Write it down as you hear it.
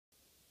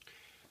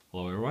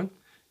Hello everyone,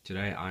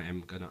 today I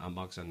am gonna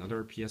unbox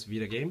another PS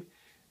Vita game.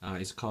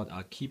 It's called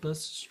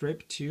Akiba's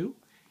Strip 2,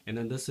 and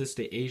then this is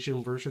the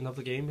Asian version of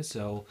the game.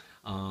 So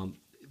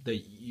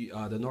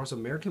the North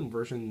American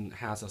version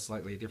has a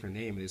slightly different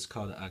name. It's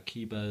called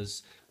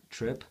Akiba's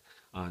Trip,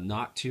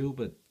 not 2,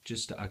 but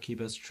just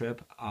Akiba's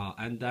Trip,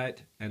 Undead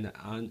and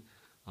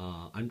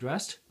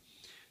Undressed.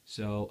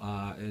 So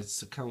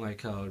it's kind of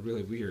like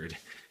really weird.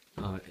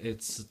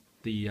 It's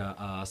the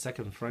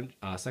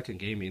second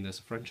game in this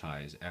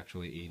franchise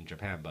actually in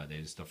Japan, but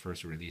it's the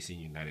first release in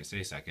the United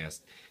States. I guess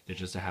they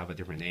just have a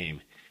different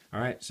name. All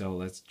right, so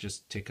let's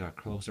just take a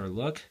closer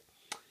look.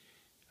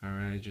 All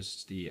right,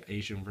 just the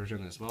Asian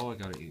version as well. I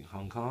got it in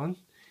Hong Kong,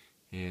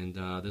 and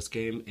this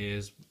game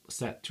is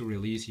set to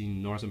release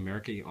in North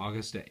America in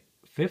August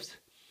 5th.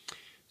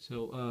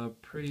 So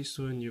pretty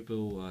soon you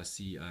will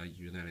see a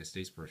United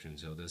States version.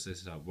 So this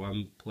is a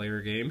one-player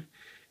game,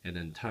 and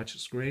then touch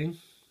screen,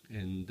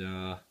 and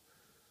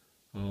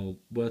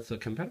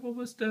compatible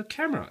with the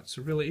camera. It's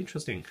really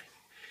interesting.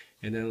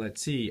 And then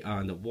let's see,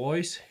 the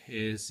voice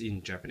is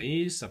in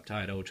Japanese,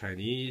 subtitle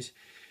Chinese,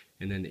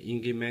 and then the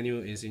in-game menu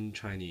is in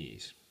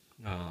Chinese.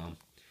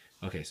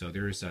 Okay, so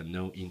there is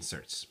no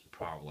inserts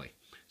probably.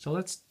 So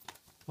let's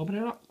open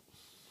it up.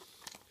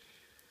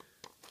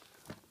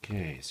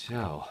 Okay,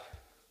 so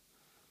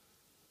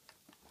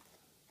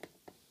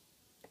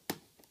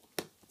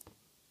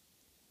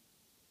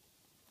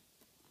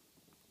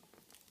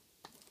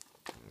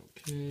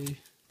okay.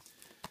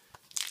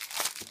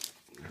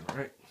 All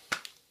right.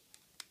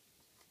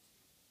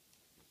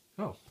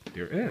 Oh,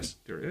 there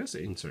is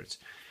inserts.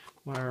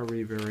 Why are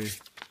we very...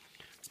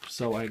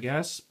 So I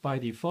guess by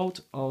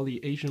default, all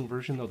the Asian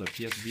version of the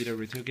PS Vita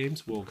retail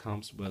games will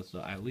come with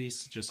at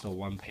least just a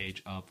one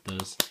page of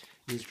those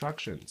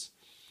instructions.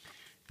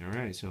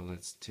 Alright, so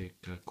let's take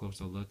a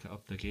closer look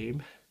of the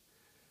game.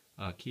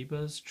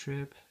 Akiba's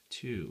Trip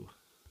 2.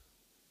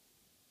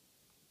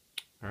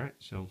 Alright,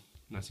 so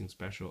nothing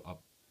special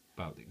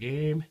about the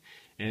game.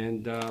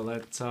 And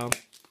let's...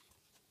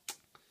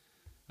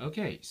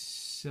 Okay,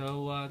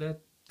 so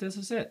this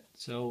is it.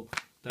 So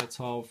that's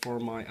all for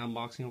my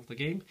unboxing of the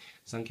game.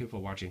 Thank you for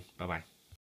watching. Bye bye.